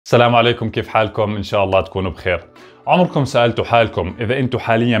السلام عليكم، كيف حالكم؟ إن شاء الله تكونوا بخير. عمركم سألتوا حالكم إذا أنتوا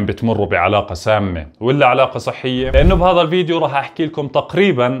حاليا بتمروا بعلاقة سامة ولا علاقة صحية؟ لأنه بهذا الفيديو راح أحكي لكم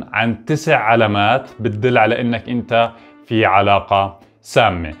تقريبا عن 9 علامات بتدل على أنك أنت في علاقة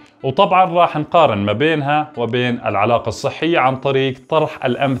سامة، وطبعا راح نقارن ما بينها وبين العلاقة الصحية عن طريق طرح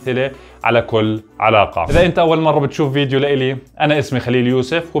الأمثلة على كل علاقة. إذا أنت أول مرة بتشوف فيديو لإلي، أنا اسمي خليل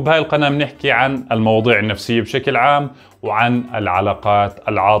يوسف، وبهاي القناة بنحكي عن المواضيع النفسية بشكل عام وعن العلاقات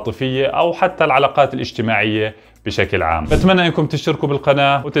العاطفية أو حتى العلاقات الاجتماعية بشكل عام. بتمنى انكم تشتركوا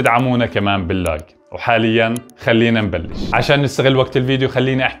بالقناة وتدعمونا كمان باللايك. وحاليا خلينا نبلش. عشان نستغل وقت الفيديو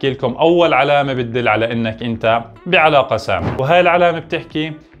خليني احكي لكم اول علامة بتدل على انك انت بعلاقة سامة، وهاي العلامة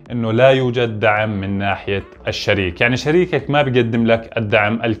بتحكي انه لا يوجد دعم من ناحية الشريك، يعني شريكك ما بيقدم لك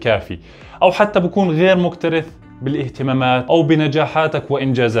الدعم الكافي، او حتى بكون غير مكترث بالاهتمامات او بنجاحاتك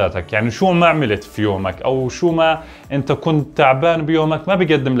وانجازاتك. يعني شو ما عملت في يومك او شو ما انت كنت تعبان بيومك ما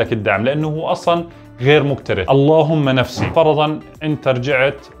بيقدم لك الدعم، لانه هو اصلا غير مكترث. اللهم نفسي، فرضا انت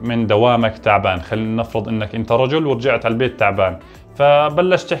رجعت من دوامك تعبان، خلينا نفرض انك انت رجل ورجعت على البيت تعبان،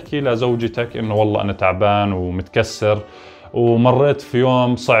 فبلشت تحكي لزوجتك انه والله انا تعبان ومتكسر ومريت في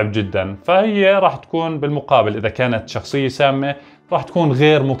يوم صعب جدا، فهي راح تكون بالمقابل اذا كانت شخصية سامة راح تكون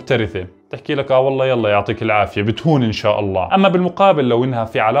غير مكترثة، تحكي لك والله يلا يعطيك العافية، بتهون ان شاء الله. اما بالمقابل لو انها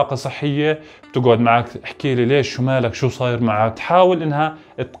في علاقة صحية بتقعد معك احكي لي ليش، شو مالك، شو صاير معك، تحاول انها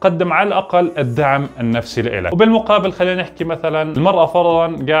تقدم على الاقل الدعم النفسي لإلك. وبالمقابل خلينا نحكي مثلا المرأة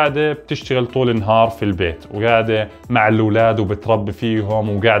فرضا قاعدة بتشتغل طول النهار في البيت وقاعدة مع الاولاد وبتربي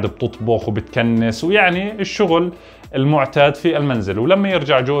فيهم وقاعدة بتطبخ وبتكنس، ويعني الشغل المعتاد في المنزل، ولما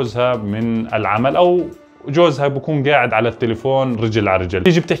يرجع جوزها من العمل او جوزها بكون قاعد على التليفون رجل على رجل،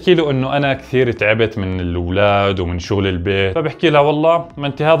 تيجي بتحكي له انه انا كثير تعبت من الاولاد ومن شغل البيت، فبحكي لها والله ما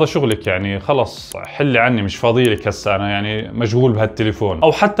انت هذا شغلك، يعني خلص حلي عني، مش فاضي لك هسه، انا يعني مشغول بهالتليفون،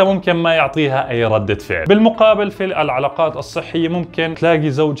 او حتى ممكن ما يعطيها اي ردة فعل. بالمقابل في العلاقات الصحية ممكن تلاقي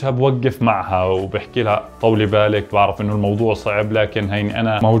زوجها بوقف معها وبحكي لها طولي بالك، بعرف انه الموضوع صعب لكن هيني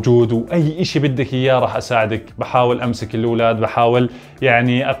انا موجود واي اشي بدك اياه راح اساعدك، بحاول امسك الاولاد، بحاول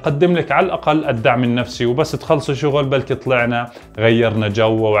يعني اقدم لك على الاقل الدعم النفسي، وبس تخلصوا شغل بلكي طلعنا غيرنا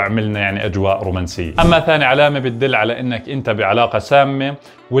جو وعملنا يعني اجواء رومانسيه. اما ثاني علامه بتدل على انك انت بعلاقه سامه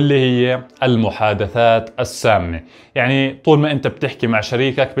واللي هي المحادثات السامه، يعني طول ما انت بتحكي مع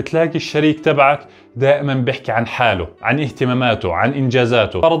شريكك بتلاقي الشريك تبعك دائما بيحكي عن حاله، عن اهتماماته، عن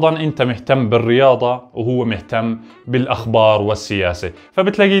انجازاته. فرضا انت مهتم بالرياضه وهو مهتم بالاخبار والسياسه،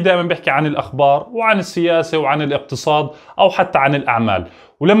 فبتلاقيه دائما بيحكي عن الاخبار وعن السياسه وعن الاقتصاد او حتى عن الاعمال.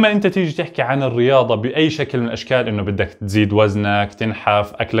 ولما انت تيجي تحكي عن الرياضة بأي شكل من الاشكال، انه بدك تزيد وزنك،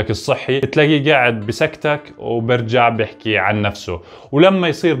 تنحف، اكلك الصحي، بتلاقيه قاعد بسكتك وبرجع بحكي عن نفسه. ولما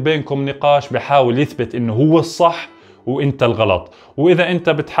يصير بينكم نقاش بحاول يثبت انه هو الصح وانت الغلط، واذا انت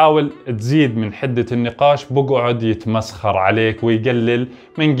بتحاول تزيد من حدة النقاش بقعد يتمسخر عليك ويقلل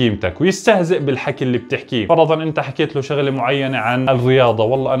من قيمتك ويستهزئ بالحكي اللي بتحكيه. فرضا انت حكيت له شغلة معينة عن الرياضة،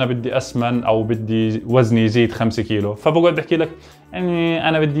 والله انا بدي اسمن او بدي وزني يزيد 5 كيلو، فبقعد بحكي لك يعني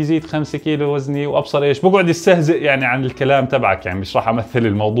انا بدي يزيد 5 كيلو وزني وابصر ايش، بقعد يستهزئ يعني عن الكلام تبعك. يعني مش راح امثل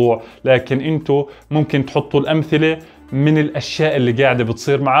الموضوع، لكن انتو ممكن تحطوا الامثلة من الاشياء اللي قاعده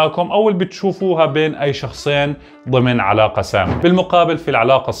بتصير معاكم او اللي بتشوفوها بين اي شخصين ضمن علاقه سامه. بالمقابل في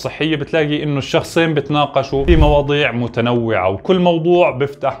العلاقه الصحيه بتلاقي انه الشخصين بتناقشوا في مواضيع متنوعه، وكل موضوع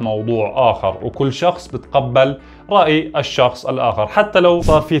بيفتح موضوع اخر، وكل شخص بتقبل راي الشخص الاخر، حتى لو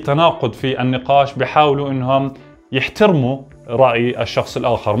صار في تناقض في النقاش بيحاولوا انهم يحترموا رأي الشخص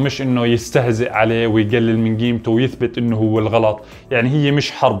الآخر، مش إنه يستهزئ عليه ويقلل من قيمته ويثبت إنه هو الغلط. يعني هي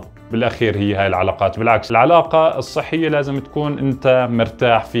مش حرب بالأخير هي هاي العلاقات، بالعكس العلاقة الصحية لازم تكون أنت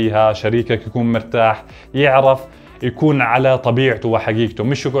مرتاح فيها، شريكك يكون مرتاح، يعرف يكون على طبيعته وحقيقته،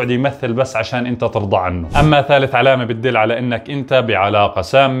 مش يقعد يمثل بس عشان انت ترضى عنه. اما ثالث علامة بتدل على انك انت بعلاقة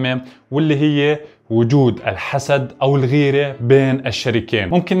سامة واللي هي وجود الحسد او الغيرة بين الشريكين.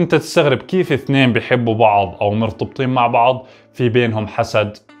 ممكن انت تستغرب كيف اثنين بيحبوا بعض او مرتبطين مع بعض في بينهم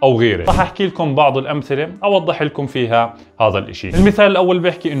حسد او غيره. راح احكي لكم بعض الامثله اوضح لكم فيها هذا الاشي. المثال الاول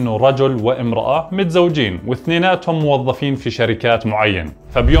بيحكي انه رجل وامراه متزوجين واثنيناتهم موظفين في شركات معينه،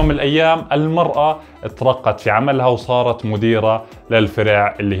 فبيوم من الايام المراه ترقت في عملها وصارت مديره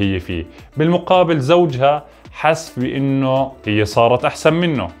للفرع اللي هي فيه. بالمقابل زوجها حس بانه هي صارت احسن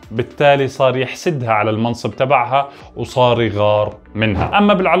منه، بالتالي صار يحسدها على المنصب تبعها وصار يغار منها.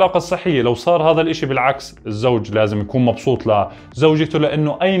 اما بالعلاقة الصحية لو صار هذا الاشي بالعكس، الزوج لازم يكون مبسوط لزوجته،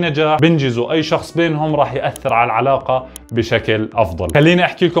 لانه اي نجاح بنجزه اي شخص بينهم راح يأثر على العلاقة بشكل افضل. خليني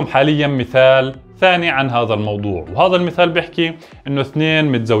احكي لكم حاليا مثال ثاني عن هذا الموضوع، وهذا المثال بيحكي انه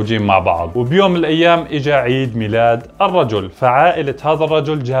اثنين متزوجين مع بعض، وبيوم من الايام اجى عيد ميلاد الرجل، فعائلة هذا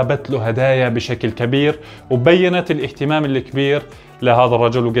الرجل جابت له هدايا بشكل كبير وبينت الاهتمام الكبير لهذا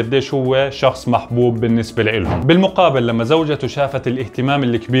الرجل وقديش هو شخص محبوب بالنسبة لهم. بالمقابل لما زوجته شافت الاهتمام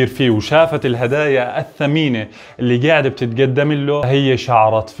الكبير فيه وشافت الهدايا الثمينة اللي قاعدة بتتقدم له، هي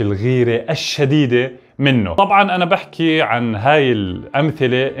شعرت في الغيرة الشديدة منه. طبعا انا بحكي عن هاي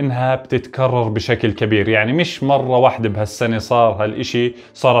الامثله انها بتتكرر بشكل كبير، يعني مش مره واحده بهالسنه صار هالاشي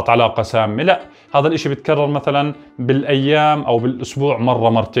صارت علاقه سامه، لا، هذا الاشي بتكرر مثلا بالايام او بالاسبوع مره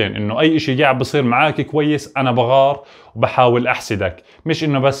مرتين، انه اي اشي قاعد بصير معك كويس انا بغار وبحاول احسدك، مش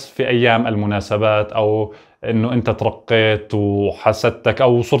انه بس في ايام المناسبات او انه انت ترقيت وحسدتك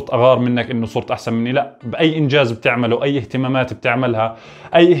او صرت اغار منك انه صرت احسن مني، لا، باي انجاز بتعمله، اي اهتمامات بتعملها،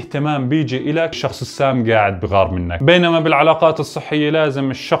 اي اهتمام بيجي الك، الشخص السام قاعد بغار منك. بينما بالعلاقات الصحية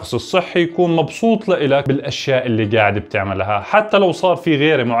لازم الشخص الصحي يكون مبسوط لإلك بالاشياء اللي قاعد بتعملها، حتى لو صار في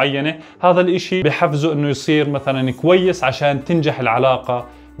غيرة معينة هذا الاشي بحفزه انه يصير مثلا كويس عشان تنجح العلاقة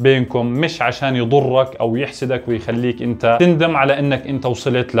بينكم، مش عشان يضرك او يحسدك ويخليك انت تندم على انك انت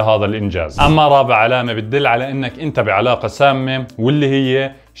وصلت لهذا الانجاز. اما رابع علامة بتدل على انك انت بعلاقة سامة، واللي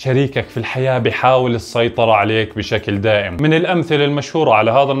هي شريكك في الحياة بيحاول السيطرة عليك بشكل دائم. من الأمثلة المشهورة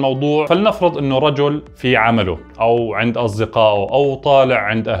على هذا الموضوع، فلنفرض أنه رجل في عمله أو عند أصدقائه أو طالع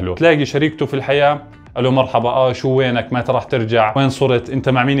عند أهله، تلاقي شريكته في الحياة قال له مرحبا، شو وينك، متى راح ترجع، وين صرت، انت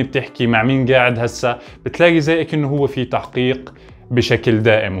مع مين بتحكي، مع مين قاعد هسا، بتلاقي زيك انه هو في تحقيق بشكل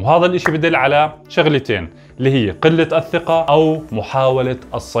دائم. وهذا الاشي بدل على شغلتين، اللي هي قلة الثقة او محاولة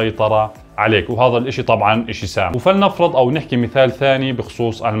السيطرة عليك، وهذا الاشي طبعا اشي سام. وفلنفرض او نحكي مثال ثاني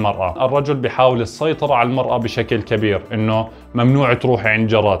بخصوص المرأة، الرجل بيحاول السيطرة على المرأة بشكل كبير، انه ممنوع تروحي عند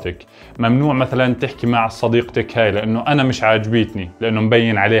جاراتك، ممنوع مثلا تحكي مع صديقتك هاي لانه انا مش عاجبيتني، لانه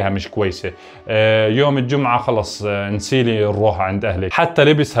مبين عليها مش كويسة، يوم الجمعة خلص نسيلي نروح عند اهلك، حتى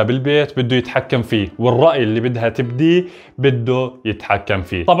لبسها بالبيت بده يتحكم فيه، والرأي اللي بدها تبديه بده يتحكم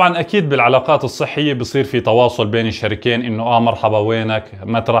فيه. طبعا اكيد بالعلاقات الصحية بصير في تواصل بين الشريكين، انه مرحبا وينك،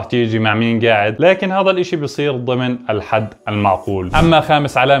 متى راح تيجي، مع مين قاعد، لكن هذا الاشي بيصير ضمن الحد المعقول. اما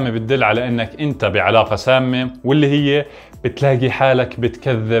خامس علامة بتدل على انك انت بعلاقة سامة، واللي هي بتلاقي حالك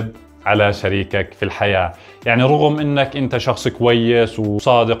بتكذب على شريكك في الحياة، يعني رغم انك انت شخص كويس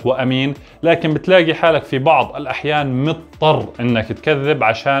وصادق وامين، لكن بتلاقي حالك في بعض الاحيان مضطر انك تكذب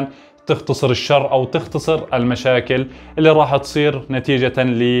عشان تختصر الشر او تختصر المشاكل اللي راح تصير نتيجة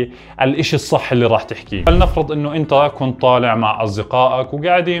للإشي الصح اللي راح تحكيه. فلنفرض انه انت كنت طالع مع اصدقائك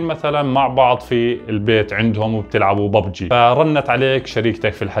وقاعدين مثلا مع بعض في البيت عندهم وبتلعبوا ببجي، فرنت عليك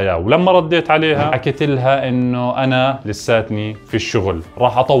شريكتك في الحياة، ولما رديت عليها حكيت لها انه انا لساتني في الشغل،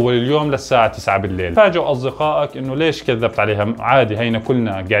 راح اطول اليوم للساعة 9 بالليل. فاجئوا اصدقائك انه ليش كذبت عليها، عادي هينا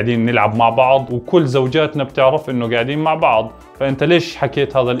كلنا قاعدين نلعب مع بعض وكل زوجاتنا بتعرف انه قاعدين مع بعض، فانت ليش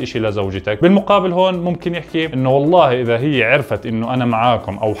حكيت هذا الاشي لزوجتك؟ بالمقابل هون ممكن يحكي انه والله اذا هي عرفت انه انا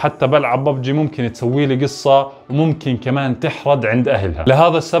معاكم او حتى بلعب ببجي ممكن تسوي لي قصة وممكن كمان تحرد عند اهلها،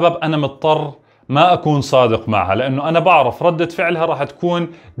 لهذا السبب انا مضطر ما اكون صادق معها، لانه انا بعرف ردة فعلها راح تكون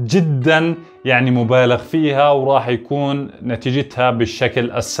جدا يعني مبالغ فيها وراح يكون نتيجتها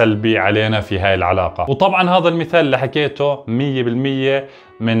بالشكل السلبي علينا في هاي العلاقة. وطبعا هذا المثال اللي حكيته 100%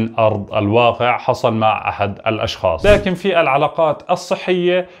 من أرض الواقع، حصل مع أحد الأشخاص. لكن في العلاقات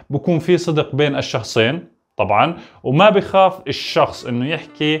الصحية بكون في صدق بين الشخصين طبعا، وما بخاف الشخص انه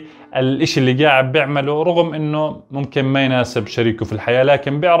يحكي الاشي اللي قاعد بيعمله رغم انه ممكن ما يناسب شريكه في الحياة،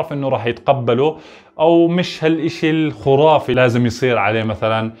 لكن بيعرف انه راح يتقبله، او مش هالاشي الخرافي لازم يصير عليه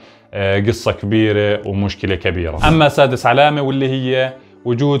مثلا قصة كبيرة ومشكلة كبيرة. اما سادس علامة واللي هي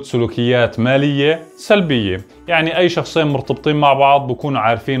وجود سلوكيات مالية سلبية، يعني أي شخصين مرتبطين مع بعض بكونوا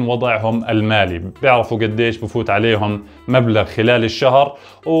عارفين وضعهم المالي، بيعرفوا قديش بفوت عليهم مبلغ خلال الشهر،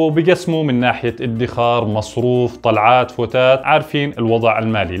 وبيقسموا من ناحية ادخار، مصروف، طلعات، فوتات، عارفين الوضع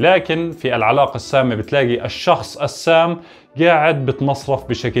المالي. لكن في العلاقة السامة بتلاقي الشخص السام قاعد بتمصرف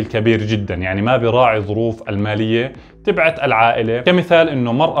بشكل كبير جدا، يعني ما براعي ظروف المالية تبعت العائلة. كمثال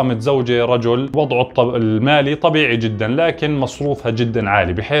انه مرأة متزوجة رجل وضعه المالي طبيعي جدا، لكن مصروفها جدا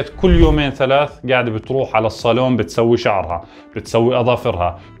عالي، بحيث كل يومين ثلاث قاعدة بتروح على الصالون بتسوي شعرها، بتسوي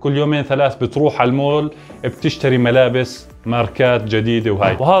اظافرها، كل يومين ثلاث بتروح على المول بتشتري ملابس ماركات جديدة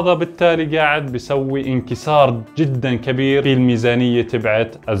وهذا بالتالي قاعد بيسوي انكسار جدا كبير في الميزانية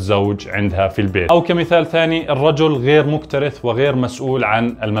تبعت الزوج عندها في البيت. او كمثال ثاني، الرجل غير مكترث وغير مسؤول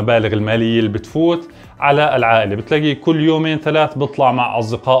عن المبالغ المالية اللي بتفوت على العائلة. بتلاقي كل يومين ثلاث بيطلع مع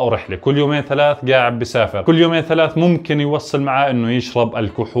أصدقائه رحلة، كل يومين ثلاث قاعد بسافر، كل يومين ثلاث ممكن يوصل معاه إنه يشرب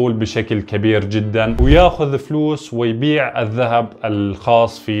الكحول بشكل كبير جدا وياخذ فلوس ويبيع الذهب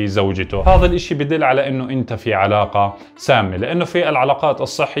الخاص في زوجته. هذا الإشي بدل على إنه أنت في علاقة سامة، لأنه في العلاقات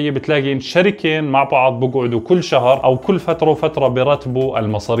الصحية بتلاقي شريكين مع بعض بقعدوا كل شهر أو كل فترة وفترة برتبوا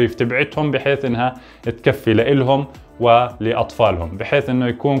المصاريف تبعتهم بحيث إنها تكفي لإلهم ولأطفالهم، بحيث انه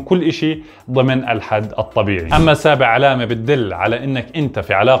يكون كل اشي ضمن الحد الطبيعي. اما سابع علامة بتدل على انك انت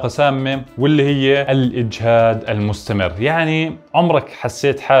في علاقة سامة واللي هي الاجهاد المستمر. يعني عمرك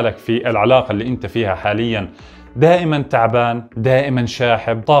حسيت حالك في العلاقة اللي انت فيها حاليا دائما تعبان، دائما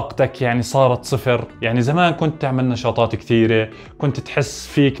شاحب، طاقتك يعني صارت صفر؟ يعني زمان كنت تعمل نشاطات كثيرة، كنت تحس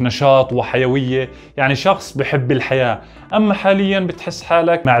فيك نشاط وحيوية، يعني شخص بحب الحياة. أما حاليا بتحس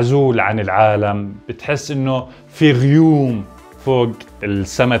حالك معزول عن العالم، بتحس إنه في غيوم فوق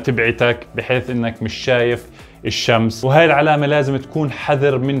السماء تبعتك بحيث إنك مش شايف الشمس. وهاي العلامة لازم تكون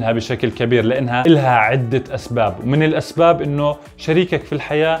حذر منها بشكل كبير، لأنها لها عدة أسباب. ومن الأسباب إنه شريكك في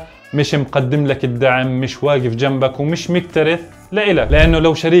الحياة مش مقدم لك الدعم، مش واقف جنبك ومش مكترث لإلك. لأنه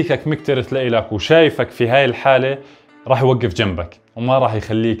لو شريكك مكترث لإلك وشايفك في هاي الحالة راح يوقف جنبك وما راح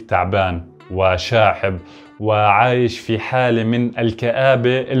يخليك تعبان وشاحب وعايش في حالة من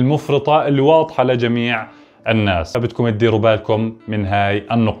الكآبة المفرطة اللي واضحة لجميع الناس. بدكم تديروا بالكم من هاي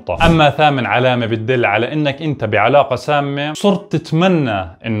النقطة. أما ثامن علامة بتدل على إنك أنت بعلاقة سامة، صرت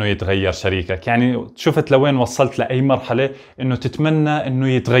تتمنى إنه يتغير شريكك. يعني شفت لوين وصلت لأي مرحلة إنه تتمنى إنه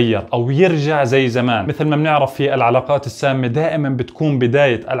يتغير أو يرجع زي زمان. مثل ما بنعرف في العلاقات السامة دائما بتكون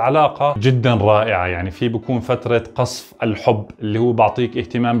بداية العلاقة جدا رائعة، يعني في بكون فترة قصف الحب اللي هو بعطيك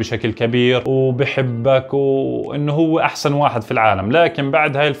اهتمام بشكل كبير وبحبك وإنه هو أحسن واحد في العالم. لكن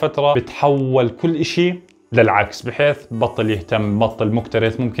بعد هاي الفترة بتحول كل إشي للعكس، بحيث بطل يهتم، بطل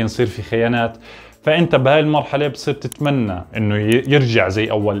مكترث، ممكن يصير في خيانات. فانت بهاي المرحله بتصير تتمنى انه يرجع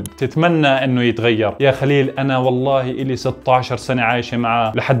زي اول، تتمنى انه يتغير. يا خليل انا والله الي 16 سنه عايشه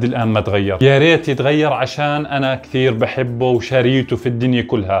معاه لحد الان ما تغير، يا ريت يتغير عشان انا كثير بحبه وشاريته في الدنيا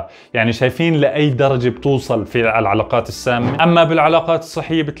كلها. يعني شايفين لاي درجه بتوصل في العلاقات السامه. اما بالعلاقات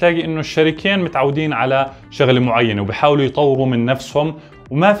الصحيه بتلاقي انه الشريكين متعودين على شغله معينه وبيحاولوا يطوروا من نفسهم،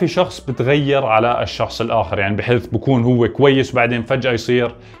 وما في شخص بتغير على الشخص الآخر، يعني بحيث بكون هو كويس وبعدين فجأة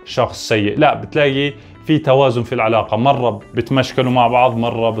يصير شخص سيء. لا، بتلاقي في توازن في العلاقة، مرة بتمشكلوا مع بعض،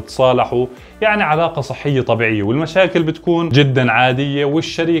 مرة بتصالحوا، يعني علاقة صحية طبيعية. والمشاكل بتكون جدا عادية،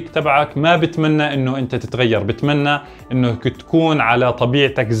 والشريك تبعك ما بتمنى انه انت تتغير، بتمنى انه تكون على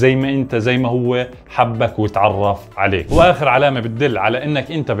طبيعتك زي ما انت، زي ما هو حبك وتعرف عليك. واخر علامة بتدل على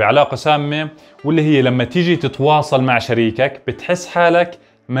انك انت بعلاقة سامة واللي هي لما تيجي تتواصل مع شريكك بتحس حالك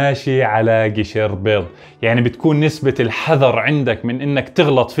ماشي على قشر بيض. يعني بتكون نسبة الحذر عندك من انك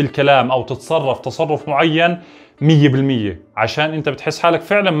تغلط في الكلام او تتصرف تصرف معين 100%، عشان انت بتحس حالك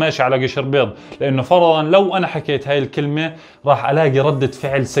فعلا ماشي على قشر بيض. لانه فرضا لو انا حكيت هاي الكلمة راح الاقي ردة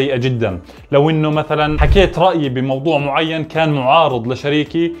فعل سيئة جدا. لو انه مثلا حكيت رأيي بموضوع معين كان معارض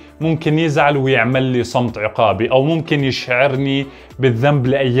لشريكي، ممكن يزعل ويعمل لي صمت عقابي، او ممكن يشعرني بالذنب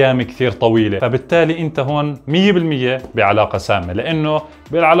لايام كثير طويلة. فبالتالي انت هون 100% بعلاقة سامة، لانه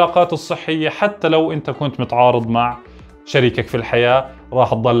بالعلاقات الصحية حتى لو انت كنت متعارض مع شريكك في الحياة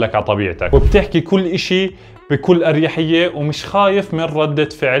راح تضلك على طبيعتك وبتحكي كل اشي بكل أريحية ومش خايف من ردة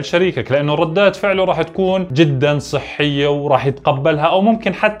فعل شريكك، لأنه ردات فعله راح تكون جدا صحية وراح يتقبلها، أو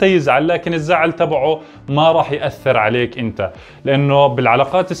ممكن حتى يزعل، لكن الزعل تبعه ما راح يأثر عليك أنت. لأنه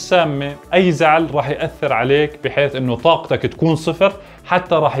بالعلاقات السامة أي زعل راح يأثر عليك بحيث أنه طاقتك تكون صفر،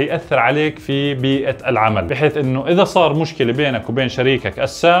 حتى راح يأثر عليك في بيئة العمل، بحيث أنه إذا صار مشكلة بينك وبين شريكك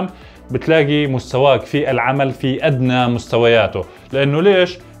السام بتلاقي مستواك في العمل في أدنى مستوياته. لأنه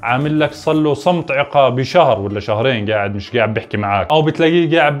ليش؟ عامل لك صله صمت عقابي شهر ولا شهرين قاعد مش قاعد بحكي معك، أو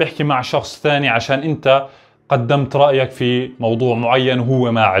بتلاقيه قاعد بحكي مع شخص ثاني عشان أنت قدمت رأيك في موضوع معين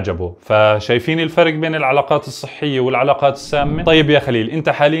وهو ما عجبه. فشايفين الفرق بين العلاقات الصحية والعلاقات السامة؟ طيب يا خليل، أنت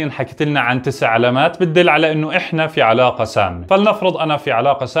حاليا حكيت لنا عن 9 علامات بتدل على أنه إحنا في علاقة سامة. فلنفرض أنا في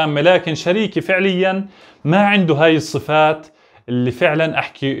علاقة سامة لكن شريكي فعليا ما عنده هاي الصفات اللي فعلا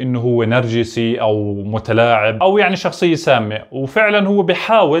احكي انه هو نرجسي او متلاعب او يعني شخصية سامة، وفعلا هو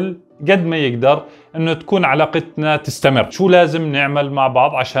بيحاول قد ما يقدر انه تكون علاقتنا تستمر. شو لازم نعمل مع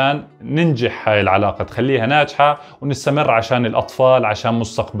بعض عشان ننجح هاي العلاقة، تخليها ناجحة ونستمر عشان الاطفال، عشان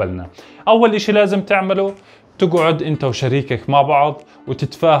مستقبلنا؟ اول اشي لازم تعمله تقعد انت وشريكك مع بعض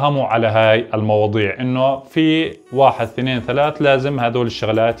وتتفاهموا على هاي المواضيع، انه في 1 2 3 لازم هدول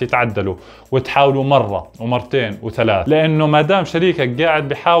الشغلات يتعدلوا، وتحاولوا مرة ومرتين وثلاث، لانه ما دام شريكك قاعد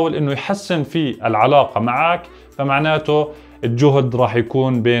بحاول انه يحسن في العلاقة معك، فمعناته الجهد راح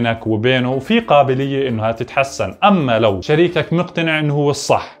يكون بينك وبينه وفي قابلية انها تتحسن. اما لو شريكك مقتنع انه هو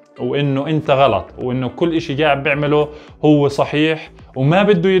الصح وانه انت غلط وانه كل اشي قاعد بيعمله هو صحيح وما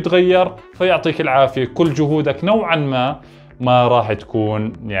بده يتغير، فيعطيك العافية، كل جهودك نوعا ما راح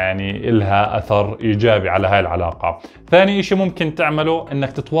تكون يعني إلها أثر إيجابي على هاي العلاقة. ثاني إشي ممكن تعمله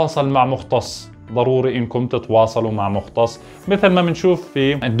إنك تتواصل مع مختص. ضروري إنكم تتواصلوا مع مختص، مثل ما بنشوف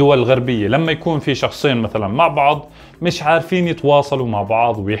في الدول الغربية لما يكون في شخصين مثلا مع بعض مش عارفين يتواصلوا مع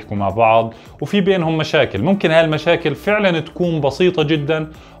بعض ويحكوا مع بعض وفي بينهم مشاكل، ممكن هاي المشاكل فعلا تكون بسيطة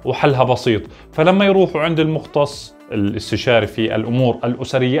جدا وحلها بسيط، فلما يروحوا عند المختص الاستشاري في الأمور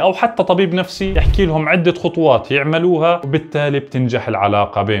الأسرية أو حتى طبيب نفسي يحكي لهم عدة خطوات يعملوها، وبالتالي بتنجح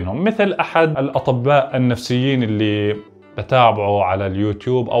العلاقة بينهم. مثل أحد الأطباء النفسيين اللي بتابعه على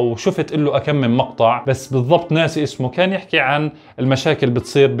اليوتيوب أو شفت له أكم من مقطع، بس بالضبط ناسي اسمه، كان يحكي عن المشاكل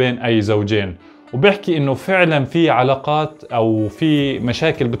بتصير بين أي زوجين، وبيحكي انه فعلا في علاقات او في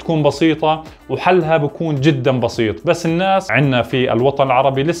مشاكل بتكون بسيطة وحلها بكون جدا بسيط، بس الناس عندنا في الوطن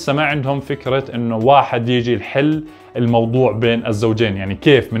العربي لسه ما عندهم فكرة انه واحد يجي يحل الموضوع بين الزوجين، يعني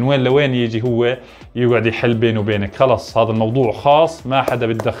كيف من وين لوين يجي هو يقعد يحل بينه وبينك، خلص هذا الموضوع خاص ما حدا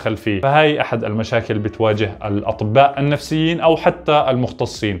بيتدخل فيه. فهي احد المشاكل بتواجه الاطباء النفسيين او حتى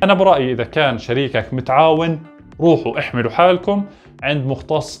المختصين. انا برأيي اذا كان شريكك متعاون، روحوا احملوا حالكم عند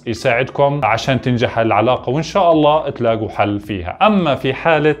مختص يساعدكم عشان تنجح العلاقة، وإن شاء الله تلاقوا حل فيها. أما في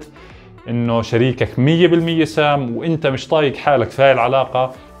حالة إنه شريكك 100% سام وإنت مش طايق حالك في هاي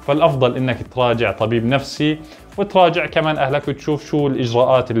العلاقة، فالأفضل إنك تراجع طبيب نفسي وتراجع كمان أهلك وتشوف شو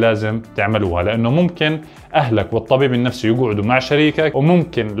الإجراءات اللي لازم تعملوها، لأنه ممكن أهلك والطبيب النفسي يقعدوا مع شريكك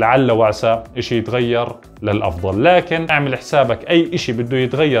وممكن لعل وعسى إشي يتغير للأفضل، لكن اعمل حسابك أي إشي بده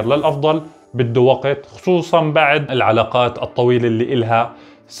يتغير للأفضل بده وقت، خصوصا بعد العلاقات الطويلة اللي إلها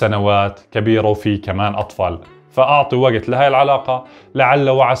سنوات كبيرة وفي كمان أطفال. فأعطي وقت لهاي العلاقة، لعل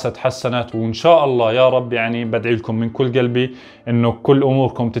وعسى تحسنت، وإن شاء الله يا رب يعني بدعي لكم من كل قلبي إنه كل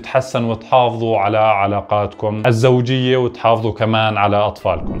أموركم تتحسن وتحافظوا على علاقاتكم الزوجية وتحافظوا كمان على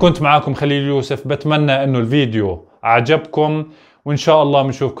أطفالكم. كنت معاكم خليل يوسف، بتمنى إنه الفيديو أعجبكم، وإن شاء الله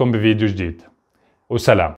بنشوفكم بفيديو جديد، وسلام.